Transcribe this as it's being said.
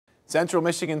Central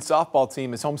Michigan softball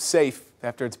team is home safe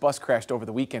after its bus crashed over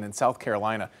the weekend in South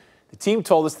Carolina. The team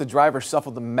told us the driver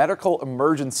suffered a medical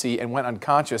emergency and went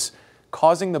unconscious,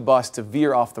 causing the bus to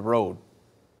veer off the road.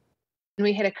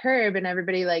 We hit a curb and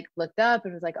everybody looked up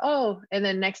and was like, oh, and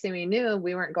then next thing we knew,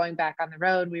 we weren't going back on the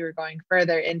road. We were going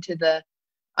further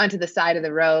onto the side of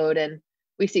the road, and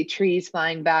we see trees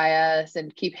flying by us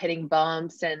and keep hitting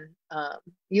bumps. And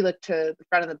you look to the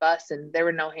front of the bus and there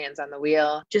were no hands on the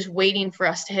wheel. Just waiting for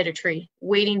us to hit a tree,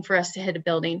 waiting for us to hit a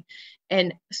building.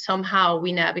 And somehow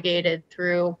we navigated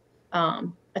through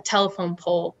a telephone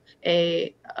pole,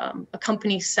 a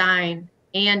company sign,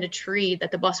 and a tree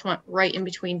that the bus went right in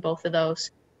between both of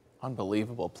those.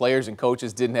 Unbelievable. Players and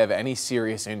coaches didn't have any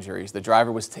serious injuries. The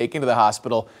driver was taken to the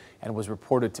hospital and was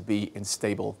reported to be in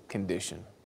stable condition.